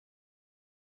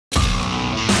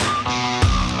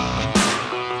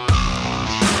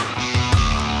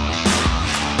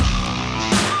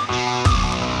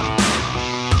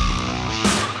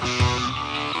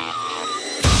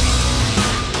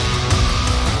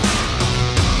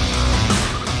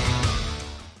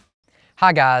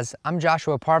Hi guys, I'm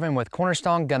Joshua Parvin with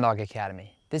Cornerstone Gundog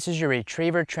Academy. This is your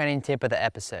retriever training tip of the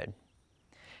episode.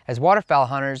 As waterfowl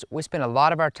hunters, we spend a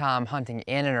lot of our time hunting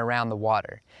in and around the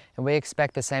water, and we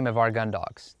expect the same of our gun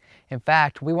dogs. In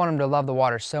fact, we want them to love the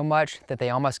water so much that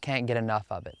they almost can't get enough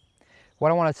of it.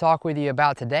 What I want to talk with you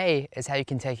about today is how you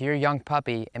can take your young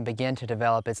puppy and begin to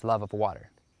develop its love of water.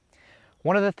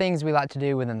 One of the things we like to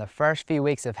do within the first few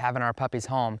weeks of having our puppies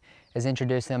home is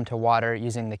introduce them to water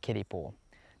using the kiddie pool.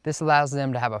 This allows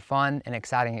them to have a fun and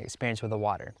exciting experience with the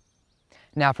water.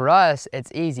 Now for us,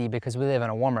 it's easy because we live in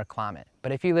a warmer climate,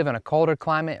 but if you live in a colder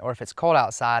climate or if it's cold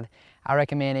outside, I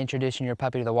recommend introducing your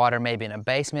puppy to the water maybe in a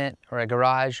basement or a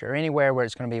garage or anywhere where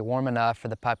it's going to be warm enough for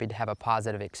the puppy to have a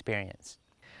positive experience.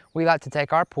 We like to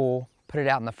take our pool, put it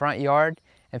out in the front yard,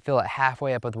 and fill it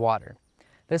halfway up with water.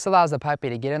 This allows the puppy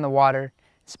to get in the water,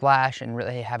 splash, and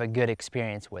really have a good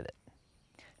experience with it.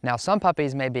 Now some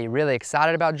puppies may be really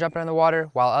excited about jumping in the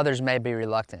water while others may be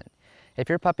reluctant. If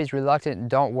your puppy's reluctant,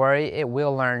 don't worry, it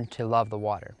will learn to love the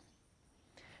water.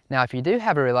 Now if you do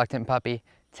have a reluctant puppy,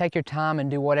 take your time and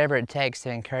do whatever it takes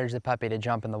to encourage the puppy to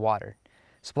jump in the water.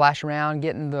 Splash around,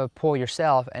 get in the pool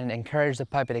yourself, and encourage the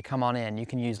puppy to come on in. You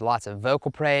can use lots of vocal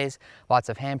praise, lots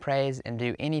of hand praise, and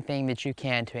do anything that you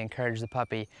can to encourage the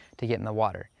puppy to get in the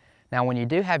water. Now when you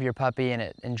do have your puppy and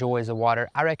it enjoys the water,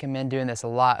 I recommend doing this a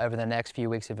lot over the next few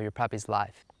weeks of your puppy's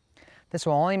life. This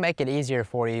will only make it easier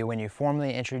for you when you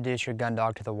formally introduce your gun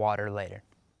dog to the water later.